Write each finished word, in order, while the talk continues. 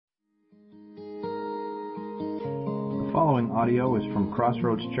following audio is from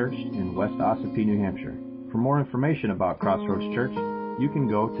CrossRoads Church in West Ossipee, New Hampshire. For more information about CrossRoads Church, you can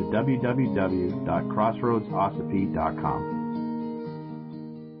go to www.crossroadsossipee.com.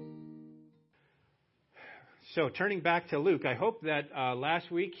 So turning back to Luke, I hope that last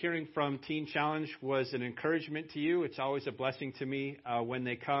week hearing from Teen Challenge was an encouragement to you. It's always a blessing to me when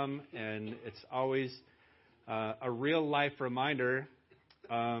they come, and it's always a real-life reminder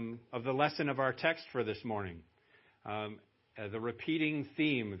of the lesson of our text for this morning. The repeating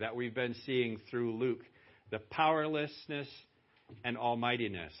theme that we've been seeing through Luke, the powerlessness and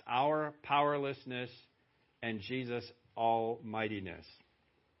almightiness. Our powerlessness and Jesus' almightiness.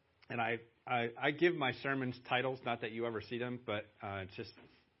 And I give my sermons titles, not that you ever see them, but just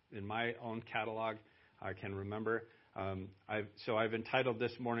in my own catalog, I can remember. I've entitled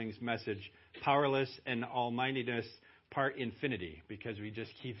this morning's message, Powerless and Almightiness Part Infinity, because we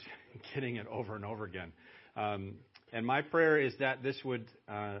just keep getting it over and over again. And my prayer is that this would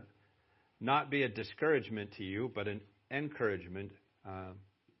not be a discouragement to you, but an encouragement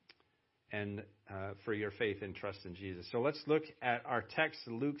and for your faith and trust in Jesus. So let's look at our text,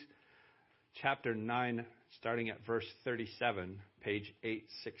 Luke chapter 9, starting at verse 37, page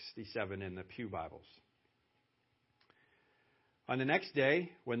 867 in the Pew Bibles. On the next day,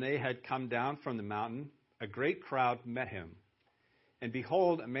 when they had come down from the mountain, a great crowd met him. And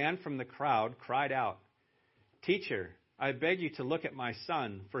behold, a man from the crowd cried out, "Teacher, I beg you to look at my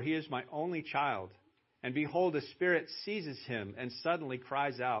son, for he is my only child. And behold, a spirit seizes him and suddenly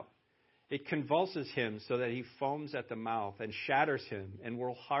cries out. It convulses him so that he foams at the mouth and shatters him and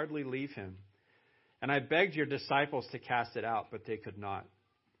will hardly leave him. And I begged your disciples to cast it out, but they could not."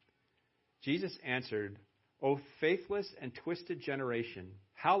 Jesus answered, "O faithless and twisted generation,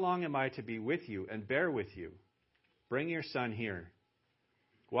 how long am I to be with you and bear with you? Bring your son here."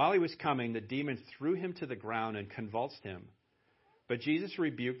 While he was coming, the demon threw him to the ground and convulsed him. But Jesus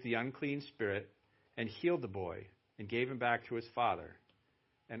rebuked the unclean spirit and healed the boy and gave him back to his father.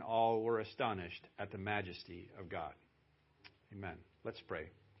 And all were astonished at the majesty of God. Amen. Let's pray.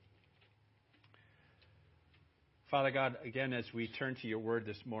 Father God, again, as we turn to your word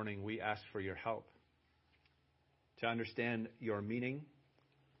this morning, we ask for your help to understand your meaning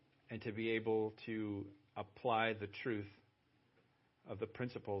and to be able to apply the truth of the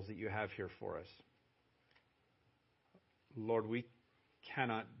principles that you have here for us. Lord, we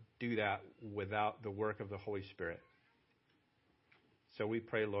cannot do that without the work of the Holy Spirit. So we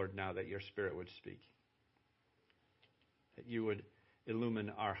pray, Lord, now that your Spirit would speak, that you would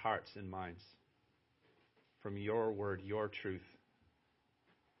illumine our hearts and minds from your word, your truth.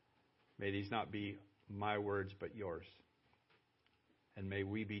 May these not be my words, but yours. And may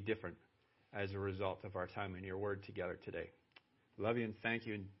we be different as a result of our time in your word together today. Love you and thank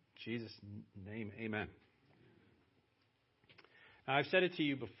you in Jesus' name. Amen. Now, I've said it to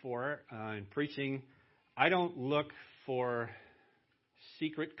you before in preaching. I don't look for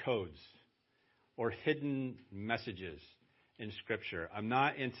secret codes or hidden messages in Scripture. I'm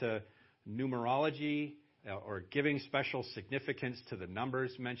not into numerology or giving special significance to the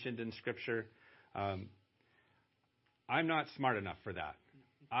numbers mentioned in Scripture. I'm not smart enough for that.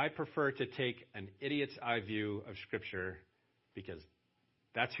 I prefer to take an idiot's eye view of Scripture because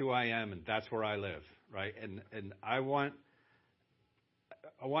that's who I am and that's where I live, right? And I want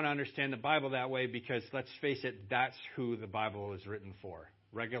to understand the Bible that way because, let's face it, that's who the Bible is written for,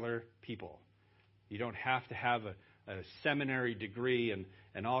 regular people. You don't have to have a seminary degree and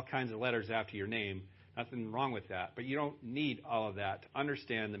all kinds of letters after your name. Nothing wrong with that. But you don't need all of that to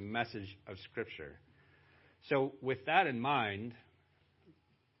understand the message of Scripture. So with that in mind,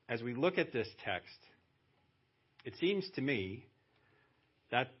 as we look at this text, it seems to me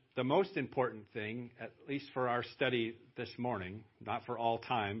that the most important thing, at least for our study this morning, not for all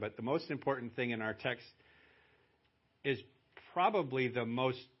time, but the most important thing in our text is probably the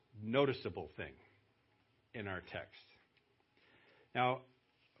most noticeable thing in our text. Now,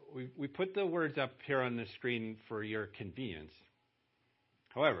 we put the words up here on the screen for your convenience.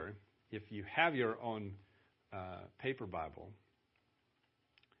 However, if you have your own paper Bible,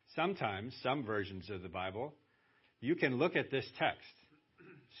 sometimes, some versions of the Bible, you can look at this text,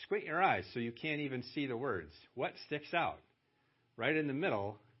 squint your eyes so you can't even see the words. What sticks out? Right in the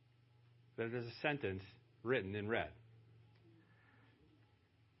middle, there is a sentence written in red.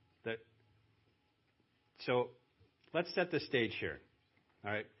 So let's set the stage here.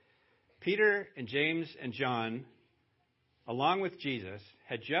 All right. Peter and James and John, along with Jesus,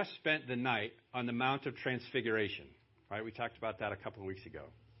 had just spent the night on the Mount of Transfiguration. Right? We talked about that a couple of weeks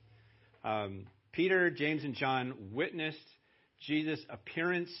ago. Peter, James, and John witnessed Jesus'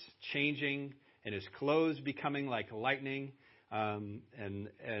 appearance changing and his clothes becoming like lightning,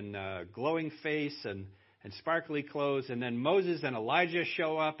 and glowing face and sparkly clothes. And then Moses and Elijah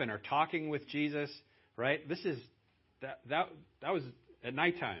show up and are talking with Jesus, right? That was at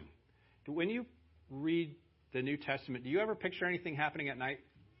nighttime. When you read the New Testament, do you ever picture anything happening at night?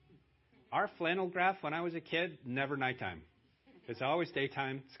 Our flannel graph when I was a kid, never nighttime. It's always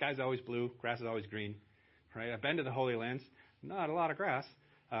daytime. Sky's always blue. Grass is always green. Right? I've been to the Holy Lands. Not a lot of grass.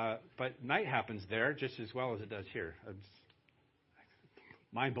 But night happens there just as well as it does here. It's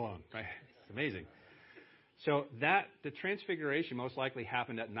mind blown. Right? It's amazing. So the transfiguration most likely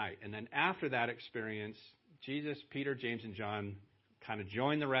happened at night. And then after that experience, Jesus, Peter, James, and John kind of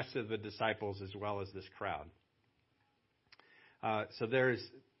joined the rest of the disciples as well as this crowd. So there's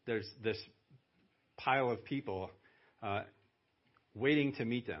this pile of people waiting to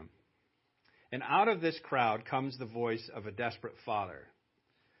meet them. And out of this crowd comes the voice of a desperate father.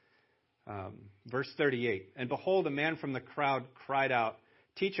 Verse 38, and behold, a man from the crowd cried out,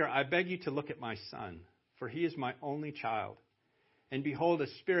 "Teacher, I beg you to look at my son, for he is my only child. And behold, a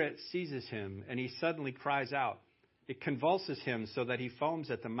spirit seizes him, and he suddenly cries out. It convulses him so that he foams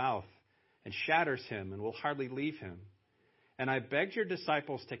at the mouth and shatters him and will hardly leave him. And I begged your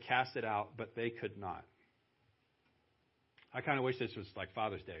disciples to cast it out, but they could not." I kind of wish this was like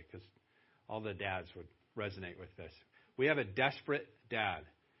Father's Day, because all the dads would resonate with this. We have a desperate dad,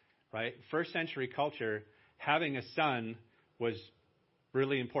 right? First century culture, having a son was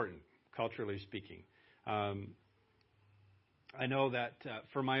really important, culturally speaking. I know that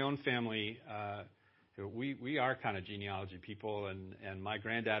for my own family, we are kind of genealogy people, and my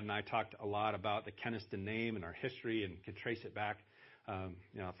granddad and I talked a lot about the Keniston name and our history, and could trace it back,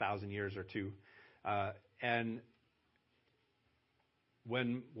 1,000 years or two. And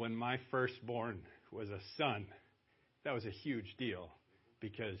when my firstborn was a son, that was a huge deal,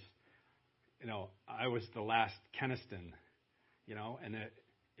 because I was the last Keniston, and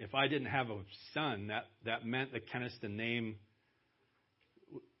if I didn't have a son, that meant the Keniston name,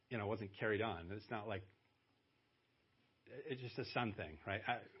 wasn't carried on. It's not like, it's just a son thing, right?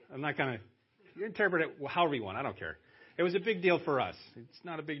 I'm not going to interpret it however you want. I don't care. It was a big deal for us. It's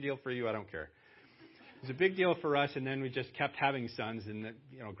not a big deal for you. I don't care. It was a big deal for us, and then we just kept having sons, and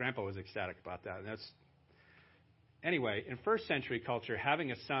Grandpa was ecstatic about that. And anyway, in first century culture,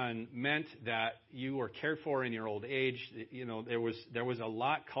 having a son meant that you were cared for in your old age. There was a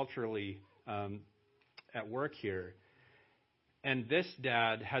lot culturally at work here. And this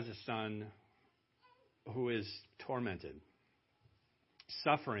dad has a son who is tormented,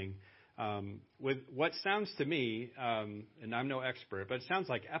 suffering with what sounds to me, and I'm no expert, but it sounds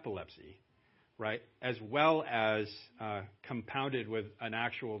like epilepsy, right? As well as compounded with an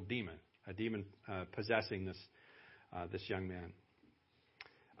actual demon, a demon possessing this young man.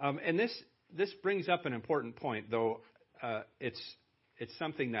 And this brings up an important point, though it's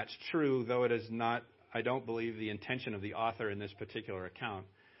something that's true, though it is not, I don't believe, the intention of the author in this particular account.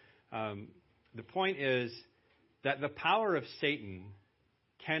 The point is that the power of Satan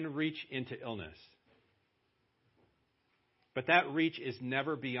can reach into illness. But that reach is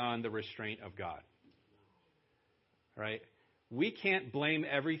never beyond the restraint of God. Right? We can't blame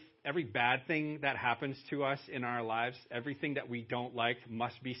every bad thing that happens to us in our lives. Everything that we don't like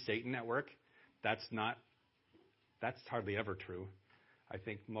must be Satan at work. That's hardly ever true. I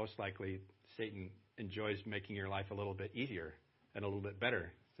think most likely Satan enjoys making your life a little bit easier and a little bit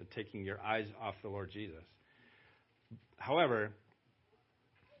better, so taking your eyes off the Lord Jesus. However,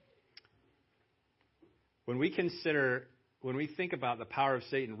 when we think about the power of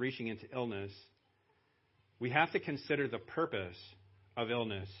Satan reaching into illness, we have to consider the purpose of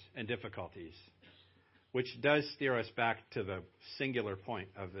illness and difficulties, which does steer us back to the singular point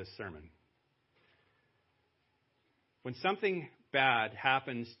of this sermon. When something bad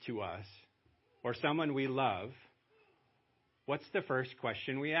happens to us or someone we love, what's the first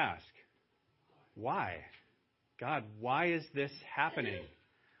question we ask? Why? God, why is this happening?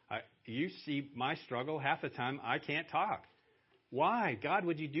 You see my struggle half the time. I can't talk. Why? God,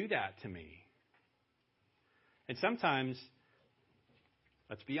 would you do that to me? And sometimes,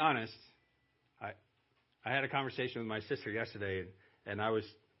 let's be honest, I had a conversation with my sister yesterday, and I was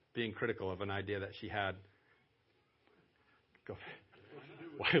being critical of an idea that she had. Go.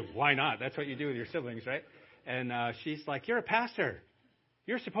 Why not? That's what you do with your siblings, right? And she's like, "You're a pastor.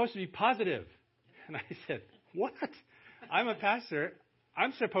 You're supposed to be positive." And I said, "What? I'm a pastor.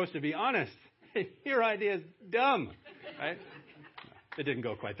 I'm supposed to be honest. Your idea is dumb." Right? It didn't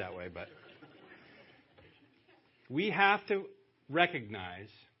go quite that way, but we have to recognize,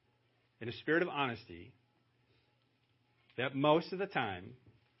 in a spirit of honesty, that most of the time,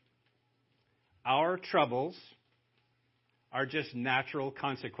 our troubles are just natural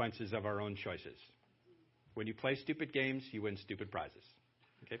consequences of our own choices. When you play stupid games, you win stupid prizes.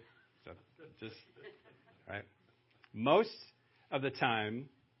 Okay? So just, right? Most of the time,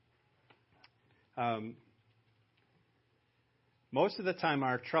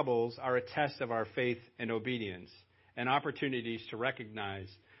 our troubles are a test of our faith and obedience and opportunities to recognize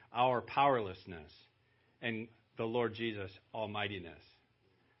our powerlessness and the Lord Jesus' almightiness.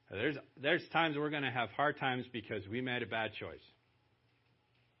 There's times we're going to have hard times because we made a bad choice.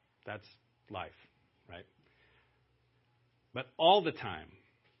 That's life, right? But all the time,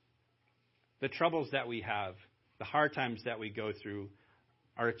 the troubles that we have, the hard times that we go through,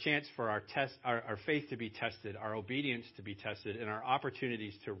 are a chance for our faith to be tested, our obedience to be tested, and our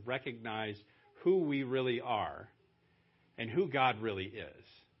opportunities to recognize who we really are and who God really is.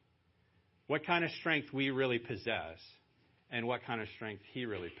 What kind of strength we really possess and what kind of strength He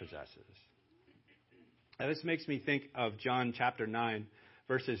really possesses. Now, this makes me think of John chapter 9,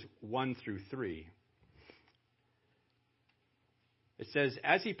 verses 1 through 3. It says,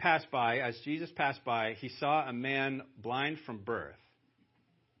 as Jesus passed by, he saw a man blind from birth.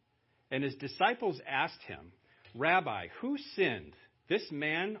 And his disciples asked him, Rabbi, who sinned, this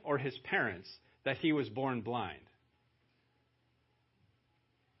man or his parents, that he was born blind?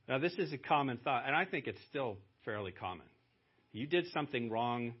 Now, this is a common thought, and I think it's still fairly common. You did something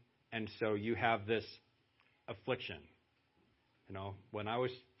wrong, and so you have this affliction. You know, when I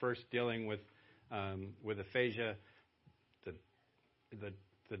was first dealing with aphasia,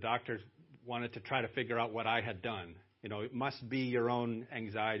 the doctors wanted to try to figure out what I had done. You know, it must be your own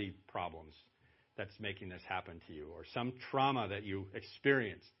anxiety problems that's making this happen to you, or some trauma that you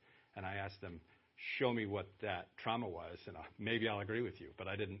experienced. And I asked them, show me what that trauma was, and maybe I'll agree with you. But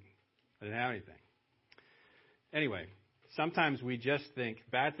I didn't have anything. Anyway, sometimes we just think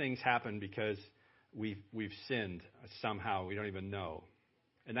bad things happen because we've sinned somehow. We don't even know.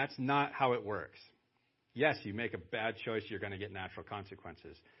 And that's not how it works. Yes, you make a bad choice, you're going to get natural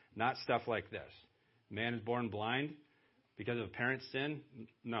consequences. Not stuff like this. Man is born blind because of a parent's sin?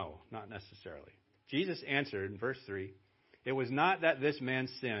 No, not necessarily. Jesus answered in verse 3, it was not that this man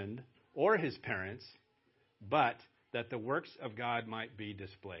sinned or his parents, but that the works of God might be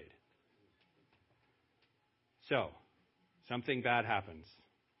displayed. So, something bad happens,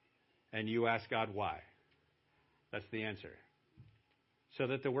 and you ask God why. That's the answer. So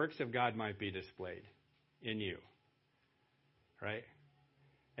that the works of God might be displayed in you. Right?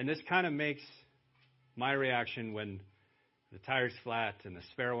 And this kind of makes my reaction when the tire's flat and the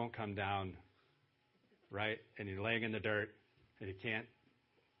spare won't come down, right? And you're laying in the dirt and you can't,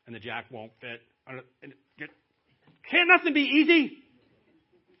 and the jack won't fit. Can't nothing be easy?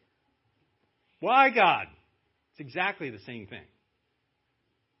 Why, God? It's exactly the same thing.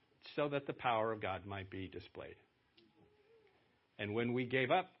 So that the power of God might be displayed. And when we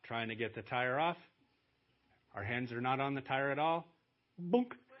gave up trying to get the tire off, our hands are not on the tire at all,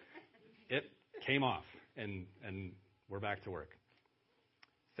 boonk, it came off, and we're back to work.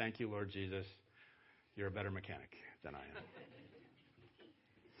 Thank you, Lord Jesus. You're a better mechanic than I am.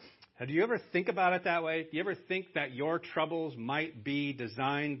 Have you ever think about it that way? Do you ever think that your troubles might be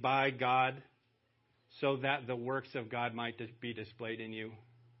designed by God so that the works of God might be displayed in you?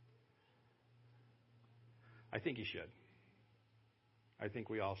 I think you should. I think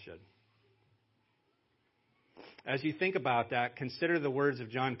we all should. As you think about that, consider the words of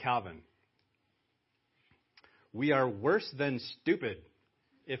John Calvin. We are worse than stupid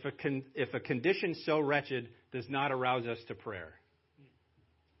if a condition so wretched does not arouse us to prayer.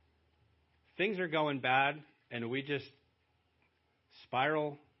 Things are going bad, and we just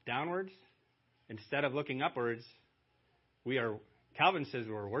spiral downwards instead of looking upwards. Calvin says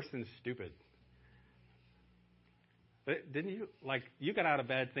we're worse than stupid. But didn't you, you got out of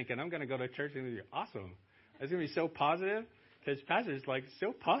bed thinking, I'm going to go to church, and it's going to be awesome. It's going to be so positive. Because pastor's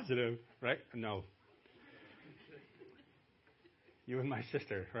so positive, right? No. You and my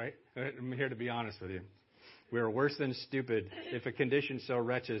sister, right? I'm here to be honest with you. We are worse than stupid if a condition so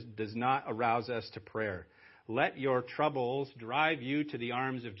wretched does not arouse us to prayer. Let your troubles drive you to the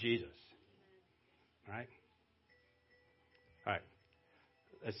arms of Jesus. All right? All right.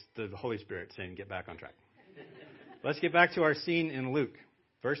 That's the Holy Spirit saying get back on track. Let's get back to our scene in Luke.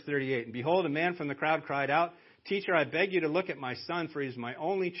 Verse 38. And behold, a man from the crowd cried out, Teacher, I beg you to look at my son, for he is my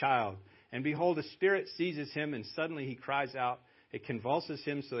only child. And behold, a spirit seizes him, and suddenly he cries out. It convulses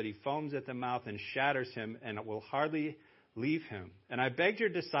him so that he foams at the mouth and shatters him, and it will hardly leave him. And I begged your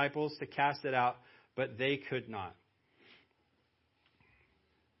disciples to cast it out, but they could not.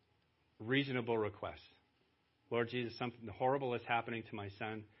 Reasonable request. Lord Jesus, something horrible is happening to my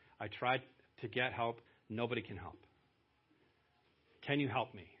son. I tried to get help. Nobody can help. Can you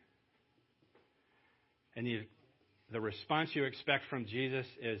help me? And the response you expect from Jesus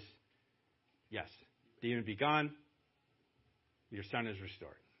is, yes. Demon be gone. Your son is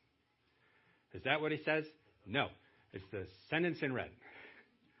restored. Is that what he says? No. It's the sentence in red.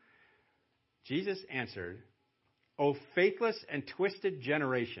 Jesus answered, O faithless and twisted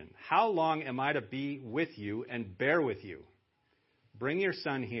generation, how long am I to be with you and bear with you? Bring your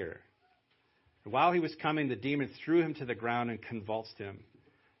son here. While he was coming, the demon threw him to the ground and convulsed him.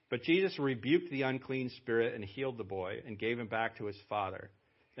 But Jesus rebuked the unclean spirit and healed the boy and gave him back to his father.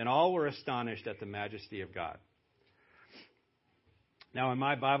 And all were astonished at the majesty of God. Now, in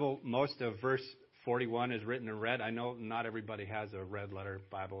my Bible, most of verse 41 is written in red. I know not everybody has a red letter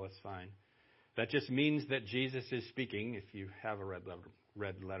Bible. That's fine. That just means that Jesus is speaking, if you have a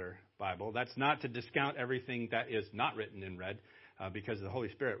red letter Bible. That's not to discount everything that is not written in red, because the Holy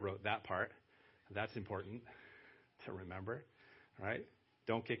Spirit wrote that part. That's important to remember, right?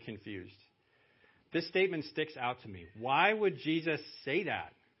 Don't get confused. This statement sticks out to me. Why would Jesus say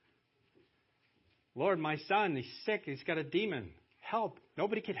that? Lord, my son, he's sick. He's got a demon. Help.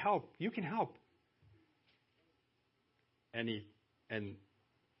 Nobody can help. You can help. And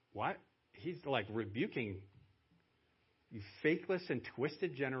what? He's like rebuking you faithless and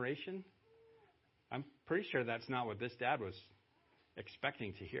twisted generation. I'm pretty sure that's not what this dad was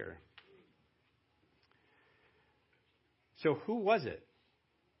expecting to hear. So who was it?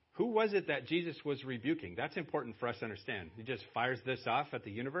 Who was it that Jesus was rebuking? That's important for us to understand. He just fires this off at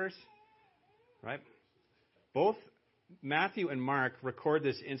the universe, right? Both Matthew and Mark record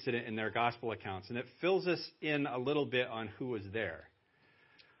this incident in their gospel accounts, and it fills us in a little bit on who was there.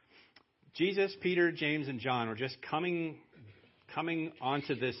 Jesus, Peter, James, and John were just coming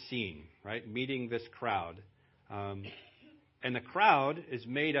onto this scene, right? Meeting this crowd. And the crowd is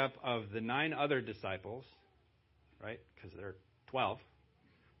made up of the 9 other disciples, right? Because there are 12.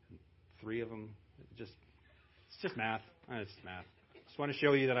 3 of them, it's just math. It's math. Just want to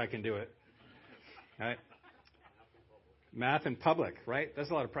show you that I can do it. Right? Math in public, right?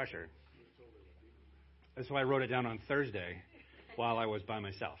 That's a lot of pressure. That's why I wrote it down on Thursday while I was by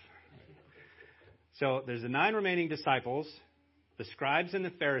myself. So there's the 9 remaining disciples. The scribes and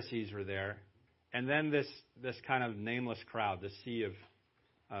the Pharisees were there. And then this kind of nameless crowd, this sea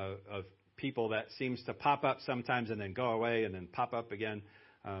of people that seems to pop up sometimes and then go away and then pop up again.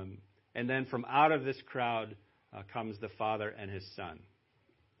 And then from out of this crowd comes the Father and his Son.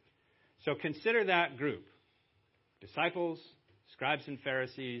 So consider that group. Disciples, scribes and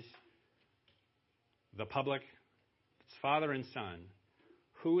Pharisees, the public, it's Father and Son.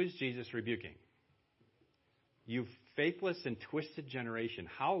 Who is Jesus rebuking? You faithless and twisted generation,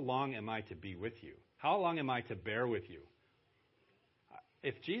 how long am I to be with you? How long am I to bear with you?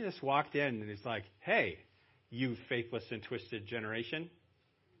 If Jesus walked in and he's like, hey, you faithless and twisted generation,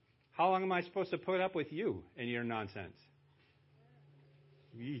 how long am I supposed to put up with you and your nonsense?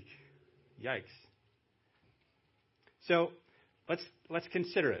 Eek. Yikes. So let's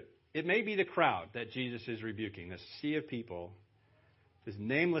consider it. It may be the crowd that Jesus is rebuking, this sea of people, this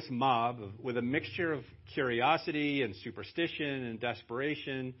nameless mob with a mixture of curiosity and superstition and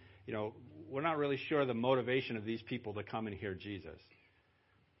desperation. You know, we're not really sure the motivation of these people to come and hear Jesus.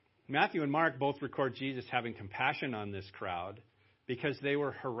 Matthew and Mark both record Jesus having compassion on this crowd because they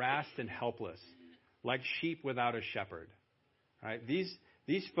were harassed and helpless, like sheep without a shepherd. Right?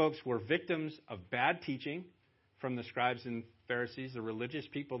 These folks were victims of bad teaching from the scribes and Pharisees, the religious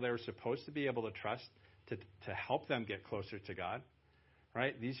people they were supposed to be able to trust to help them get closer to God.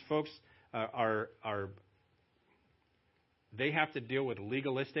 Right? These folks they have to deal with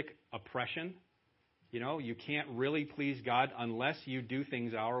legalistic oppression. You know, you can't really please God unless you do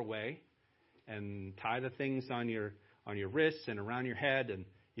things our way and tie the things on your wrists and around your head, and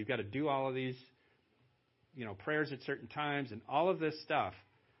you've got to do all of these, you know, prayers at certain times and all of this stuff.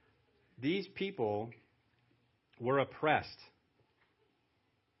 These people were oppressed,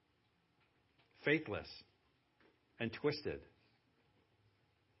 faithless, and twisted.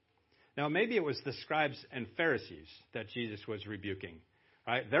 Now, maybe it was the scribes and Pharisees that Jesus was rebuking.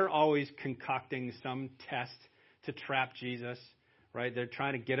 Right? They're always concocting some test to trap Jesus. Right? They're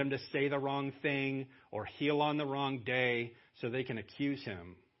trying to get him to say the wrong thing or heal on the wrong day so they can accuse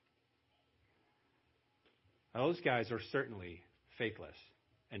him. Those guys are certainly faithless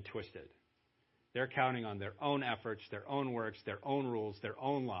and twisted. They're counting on their own efforts, their own works, their own rules, their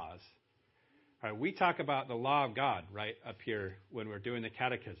own laws. All right, we talk about the law of God right up here when we're doing the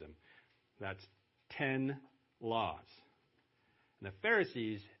catechism. That's 10 laws. And the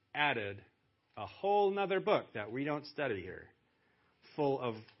Pharisees added a whole nother book that we don't study here. full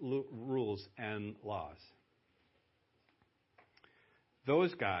of rules and laws.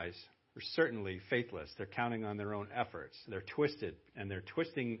 Those guys are certainly faithless. They're counting on their own efforts. They're twisted, and they're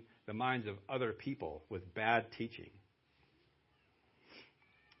twisting the minds of other people with bad teaching.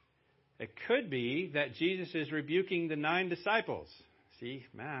 It could be that Jesus is rebuking the 9 disciples. See,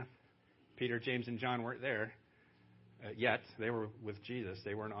 math. Peter, James, and John weren't there yet. They were with Jesus.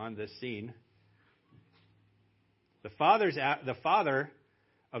 They weren't on this scene. The father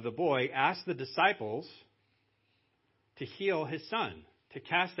of the boy asked the disciples to heal his son, to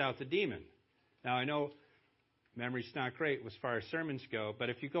cast out the demon. Now, I know memory's not great as far as sermons go, but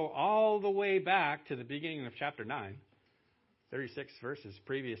if you go all the way back to the beginning of chapter 9, 36 verses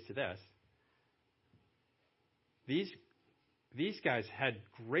previous to this, these guys had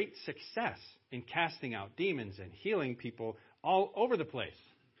great success in casting out demons and healing people all over the place,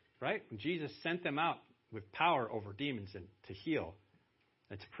 right? When Jesus sent them out with power over demons and to heal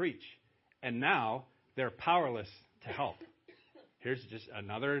and to preach. And now they're powerless to help. Here's just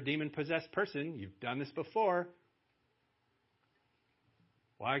another demon-possessed person. You've done this before.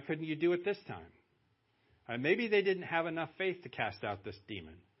 Why couldn't you do it this time? Maybe they didn't have enough faith to cast out this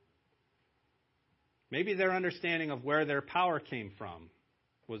demon. Maybe their understanding of where their power came from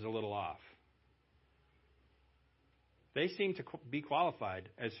was a little off. They seem to be qualified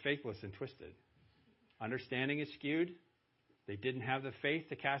as faithless and twisted. Understanding is skewed. They didn't have the faith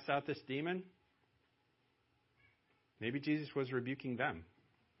to cast out this demon. Maybe Jesus was rebuking them.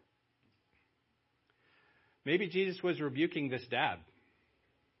 Maybe Jesus was rebuking this dad.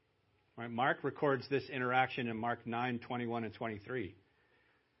 Right, Mark records this interaction in Mark 9:21 and 23.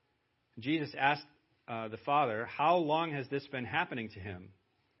 Jesus asked the father, "How long has this been happening to him?"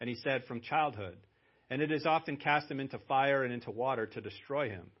 And he said, "From childhood. And it has often cast him into fire and into water to destroy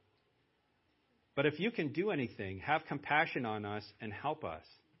him. But if you can do anything, have compassion on us and help us."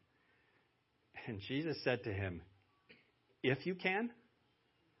 And Jesus said to him, "If you can,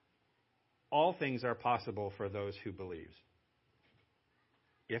 all things are possible for those who believe."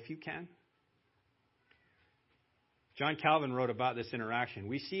 If you can. John Calvin wrote about this interaction.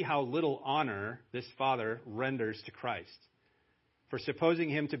 We see how little honor this father renders to Christ. For supposing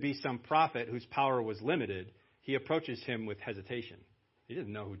him to be some prophet whose power was limited, he approaches him with hesitation. He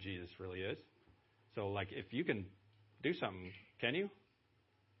doesn't know who Jesus really is. So, if you can do something, can you?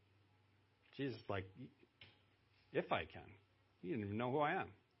 Jesus is like, if I can. You don't even know who I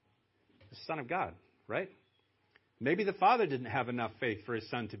am. The Son of God, right? Maybe the father didn't have enough faith for his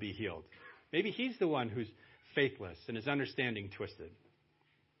son to be healed. Maybe he's the one who's faithless and his understanding twisted.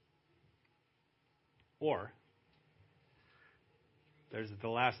 Or, there's the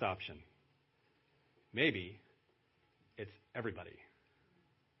last option. Maybe it's everybody.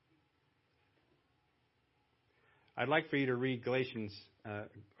 I'd like for you to read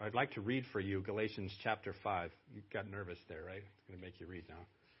I'd like to read for you Galatians chapter 5. You got nervous there, right? It's going to make you read now.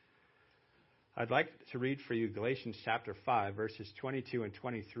 I'd like to read for you Galatians chapter 5, verses 22 and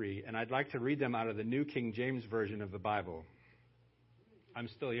 23, and I'd like to read them out of the New King James Version of the Bible. I'm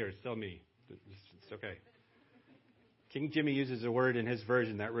still here. It's still me. It's okay. King Jimmy uses a word in his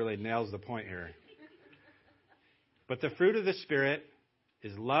version that really nails the point here. But the fruit of the Spirit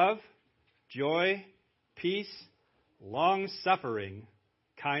is love, joy, peace, long-suffering,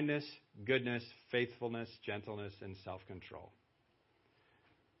 kindness, goodness, faithfulness, gentleness, and self-control.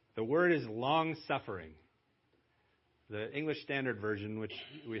 The word is long-suffering. The English Standard Version, which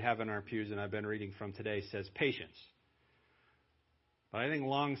we have in our pews and I've been reading from today, says patience. But I think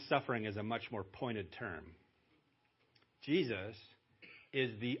long-suffering is a much more pointed term. Jesus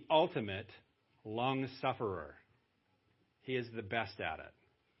is the ultimate long-sufferer. He is the best at it.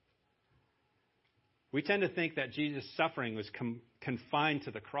 We tend to think that Jesus' suffering was confined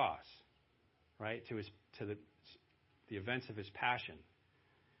to the cross, right? To the events of his passion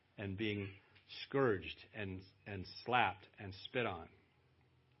and being scourged and slapped and spit on.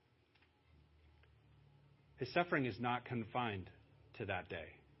 His suffering is not confined to that day.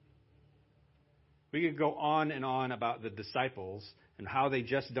 We could go on and on about the disciples and how they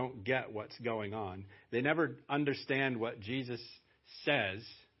just don't get what's going on. They never understand what Jesus says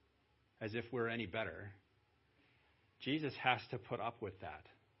as if we're any better. Jesus has to put up with that.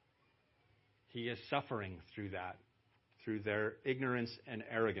 He is suffering through that, through their ignorance and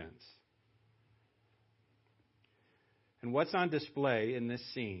arrogance. And what's on display in this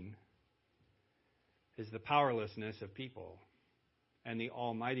scene is the powerlessness of people and the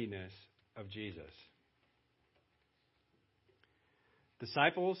almightiness of Jesus.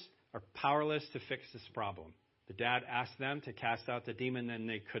 Disciples are powerless to fix this problem. The dad asked them to cast out the demon and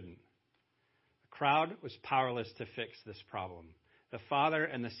they couldn't. The crowd was powerless to fix this problem. The father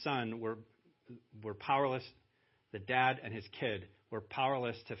and the son were powerless. The dad and his kid were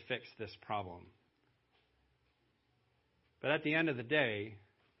powerless to fix this problem. But at the end of the day,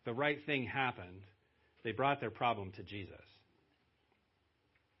 the right thing happened. They brought their problem to Jesus.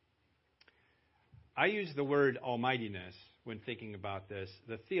 I use the word almightiness when thinking about this.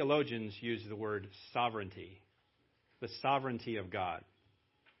 The theologians use the word sovereignty, the sovereignty of God.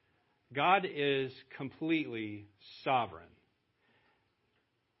 God is completely sovereign.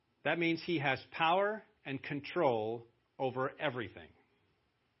 That means he has power and control over everything.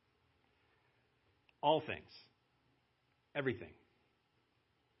 All things. Everything.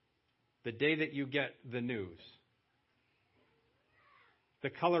 The day that you get the news. The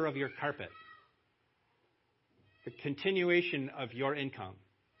color of your carpet. The continuation of your income.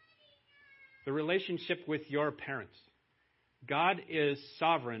 The relationship with your parents. God is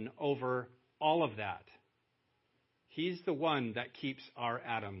sovereign over all of that. He's the one that keeps our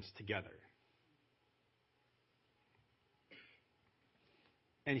atoms together.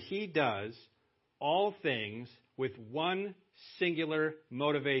 And he does all things with one singular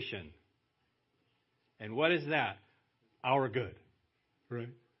motivation. And what is that? Our good. Right?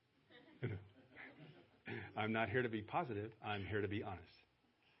 I'm not here to be positive. I'm here to be honest.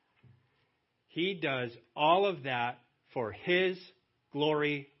 He does all of that for his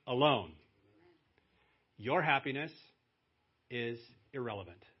glory alone. Your happiness is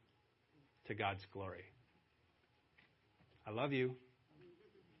irrelevant to God's glory. I love you.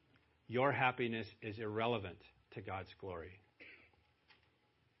 Your happiness is irrelevant to God's glory.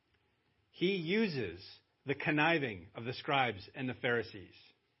 He uses the conniving of the scribes and the Pharisees.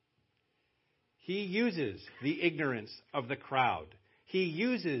 He uses the ignorance of the crowd. He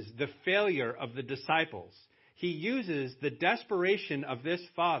uses the failure of the disciples. He uses the desperation of this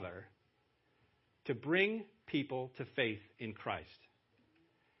father to bring people to faith in Christ.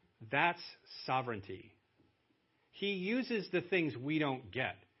 That's sovereignty. He uses the things we don't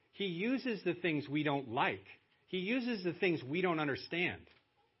get. He uses the things we don't like. He uses the things we don't understand.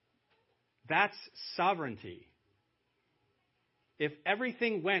 That's sovereignty. If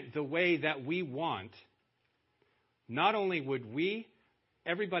everything went the way that we want, not only would we,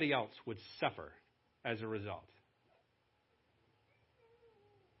 everybody else would suffer as a result.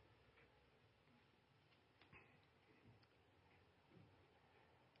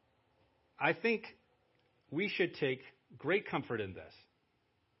 I think we should take great comfort in this.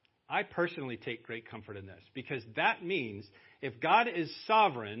 I personally take great comfort in this because that means if God is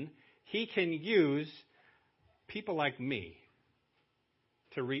sovereign, he can use people like me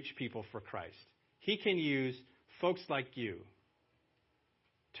to reach people for Christ. He can use folks like you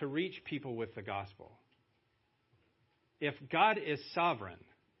to reach people with the gospel. If God is sovereign,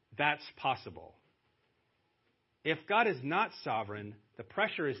 that's possible. If God is not sovereign, the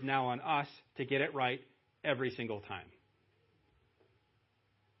pressure is now on us to get it right every single time.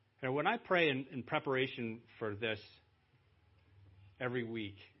 And when I pray in preparation for this every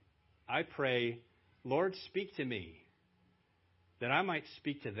week, I pray, Lord, speak to me, that I might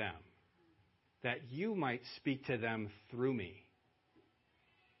speak to them, that you might speak to them through me.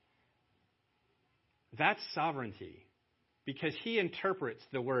 That's sovereignty, because he interprets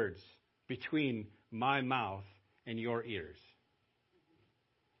the words between my mouth and your ears.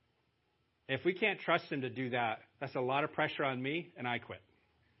 If we can't trust him to do that, that's a lot of pressure on me, and I quit.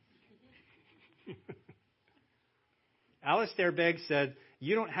 Alistair Begg said,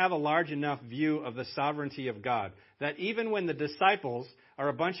 you don't have a large enough view of the sovereignty of God, that even when the disciples are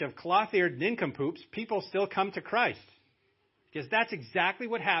a bunch of cloth-eared nincompoops, people still come to Christ. Because that's exactly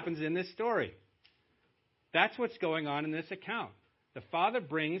what happens in this story. That's what's going on in this account. The Father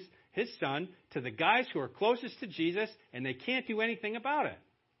brings his Son to the guys who are closest to Jesus, and they can't do anything about it.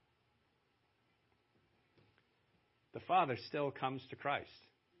 The Father still comes to Christ.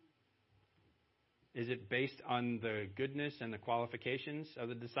 Is it based on the goodness and the qualifications of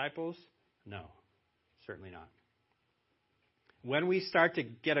the disciples? No, certainly not. When we start to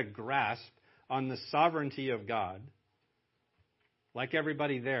get a grasp on the sovereignty of God, like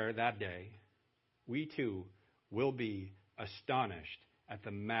everybody there that day, we too will be astonished at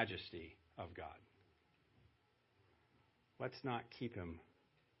the majesty of God. Let's not keep him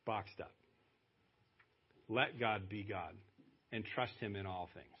boxed up. Let God be God and trust him in all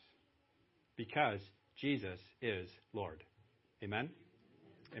things. Because Jesus is Lord. Amen?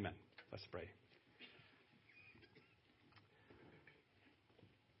 Amen. Let's pray.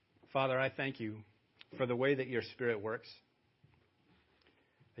 Father, I thank you for the way that your Spirit works,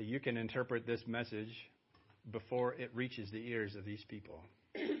 that you can interpret this message before it reaches the ears of these people.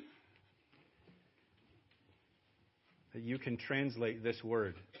 that you can translate this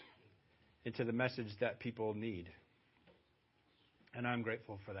word into the message that people need. And I'm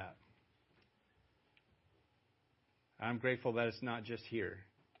grateful for that. I'm grateful that it's not just here.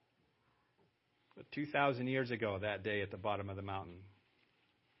 But 2,000 years ago, that day at the bottom of the mountain,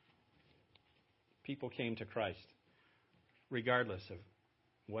 people came to Christ, regardless of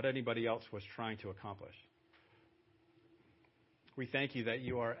what anybody else was trying to accomplish. We thank you that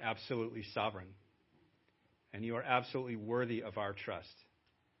you are absolutely sovereign, and you are absolutely worthy of our trust.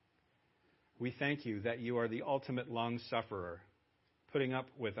 We thank you that you are the ultimate long-sufferer, putting up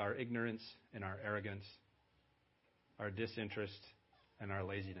with our ignorance and our arrogance, our disinterest and our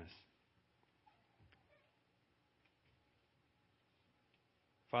laziness.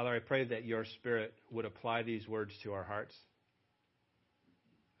 Father, I pray that your Spirit would apply these words to our hearts,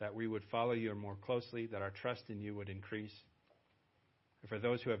 that we would follow you more closely, that our trust in you would increase. And for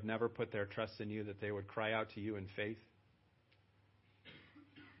those who have never put their trust in you, that they would cry out to you in faith,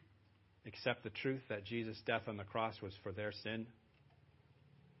 accept the truth that Jesus' death on the cross was for their sin,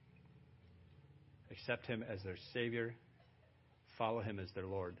 accept him as their Savior, follow him as their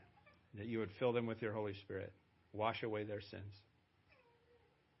Lord, that you would fill them with your Holy Spirit, wash away their sins.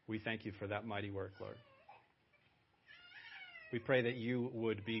 We thank you for that mighty work, Lord. We pray that you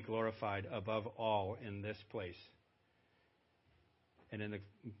would be glorified above all in this place and in the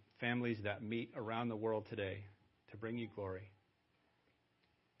families that meet around the world today to bring you glory.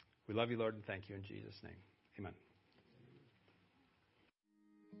 We love you, Lord, and thank you in Jesus' name. Amen.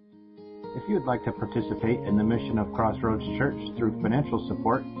 If you would like to participate in the mission of CrossRoads Church through financial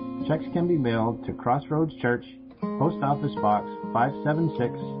support, checks can be mailed to CrossRoads Church, Post Office Box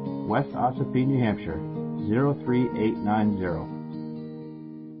 576, West Ossipee, New Hampshire, 03890.